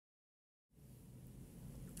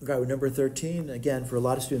Okay, with number 13, again, for a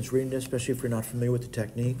lot of students reading this, especially if you're not familiar with the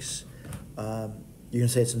techniques, you're going to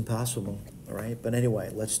say it's impossible, all right? But anyway,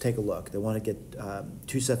 let's take a look. They want to get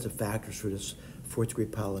two sets of factors for this fourth degree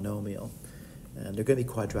polynomial. And they're going to be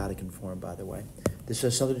quadratic in form, by the way. This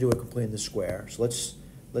has something to do with completing the square. So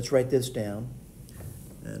let's write this down.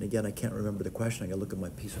 And again, I can't remember the question. I got to look at my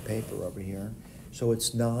piece of paper over here. So it's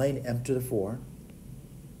 9m to the 4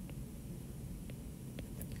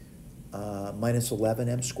 minus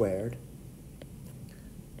 11m squared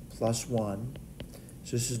plus 1.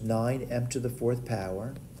 So this is 9m to the 4th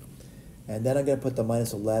power. And then I'm going to put the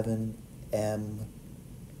minus 11m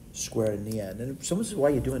squared in the end. And if someone says, why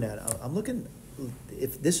are you doing that? I'm looking,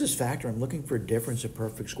 if this is factor, I'm looking for a difference of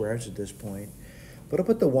perfect squares at this point. But I'll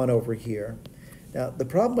put the 1 over here. Now, the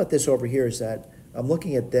problem with this over here is that I'm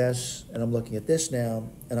looking at this, and I'm looking at this now,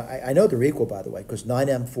 and I know they're equal, by the way, because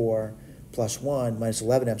 9m4 plus 1 minus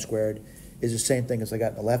 11m squared is the same thing as I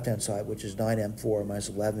got on the left-hand side, which is 9m4 minus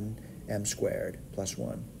 11m squared plus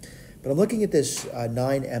 1. But I'm looking at this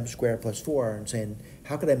 9m squared plus 4 and saying,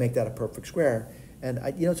 how could I make that a perfect square? And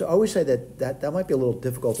so I always say that might be a little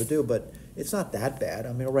difficult to do, but it's not that bad.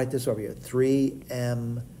 I mean, I'll write this over here,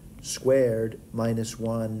 3m squared minus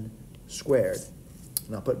 1 squared.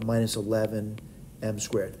 And I'll put minus 11m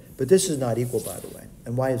squared. But this is not equal, by the way.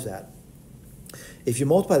 And why is that? If you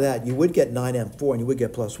multiply that, you would get 9m4 and you would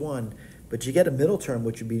get plus 1, but you get a middle term,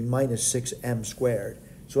 which would be minus 6m squared.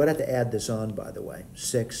 So I'd have to add this on, by the way,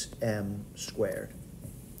 6m squared.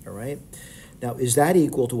 All right? Now, is that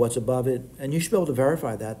equal to what's above it? And you should be able to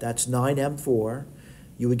verify that. That's 9m4.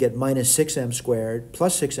 You would get minus 6m squared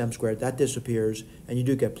plus 6m squared. That disappears, and you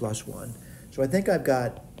do get plus 1. So I think I've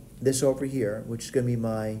got this over here, which is going to be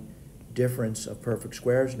my difference of perfect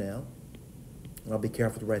squares now. And I'll be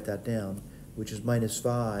careful to write that down, which is minus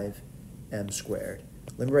 5m squared.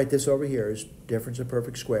 Let me write this over here as difference of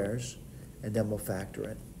perfect squares, and then we'll factor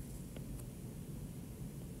it.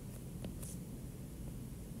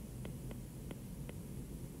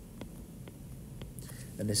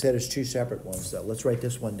 And they said there's two separate ones, though. Let's write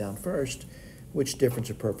this one down first, which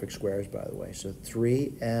difference of perfect squares, by the way. So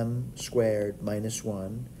 3m squared minus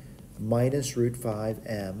 1 minus root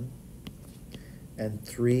 5m, and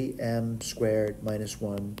 3m squared minus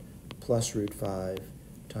 1 plus root 5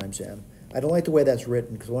 times m. I don't like the way that's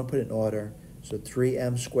written because I want to put it in order. So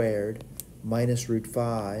 3m squared minus root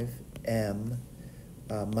 5m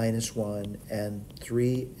minus 1, and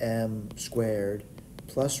 3m squared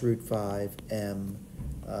plus root 5m,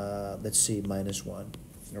 let's see, minus 1.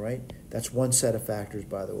 All right? That's one set of factors,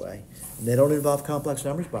 by the way. And they don't involve complex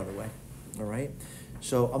numbers, by the way. All right?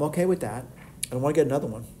 So I'm okay with that. I want to get another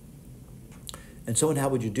one. And so, how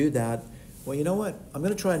would you do that? Well, you know what? I'm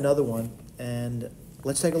going to try another one, and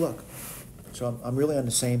let's take a look. So I'm really on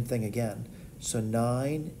the same thing again. So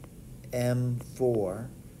 9m4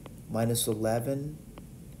 minus 11m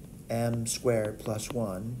squared plus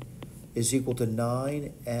 1 is equal to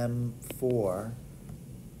 9m4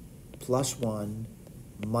 plus 1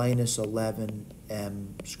 minus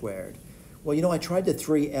 11m squared. Well, I tried the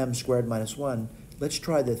 3m squared minus 1. Let's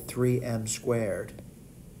try the 3m squared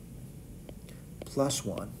plus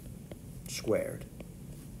 1 squared.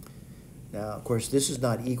 Now, of course, this is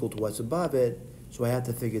not equal to what's above it, so I have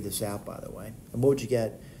to figure this out, by the way. And what would you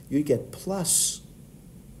get? You'd get plus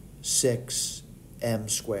 6m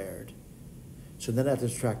squared. So then I have to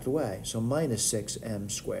subtract away. So minus 6m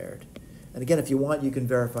squared. And again, if you want, you can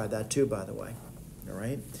verify that too, by the way. All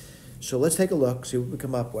right? So let's take a look, see what we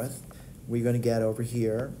come up with. We're going to get over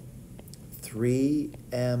here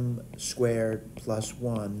 3m squared plus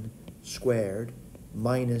 1 squared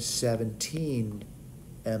minus 17m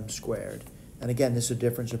squared. And again, this is a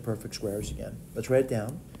difference of perfect squares again. Let's write it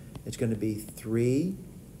down. It's going to be 3m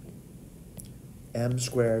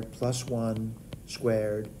squared plus 1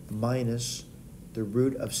 squared minus the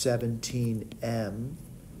root of 17m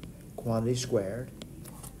quantity squared.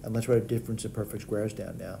 And let's write a difference of perfect squares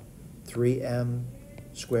down now. 3m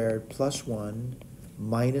squared plus 1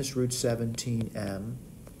 minus root 17m,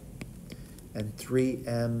 and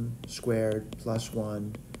 3m squared plus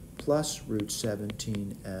 1 plus root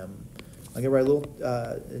 17m. I'm going to write a little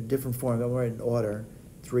different form. I'm going to write in order.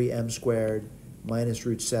 3m squared minus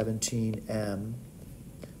root 17m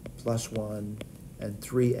plus 1, and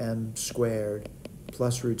 3m squared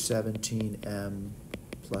plus root 17m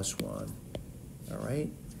plus 1. All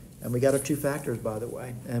right? And we got our two factors, by the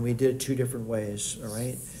way, and we did it two different ways, all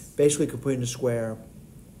right? Basically completing the square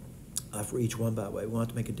for each one, by the way. We want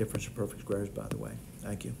to make a difference of perfect squares, by the way.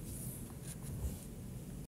 Thank you.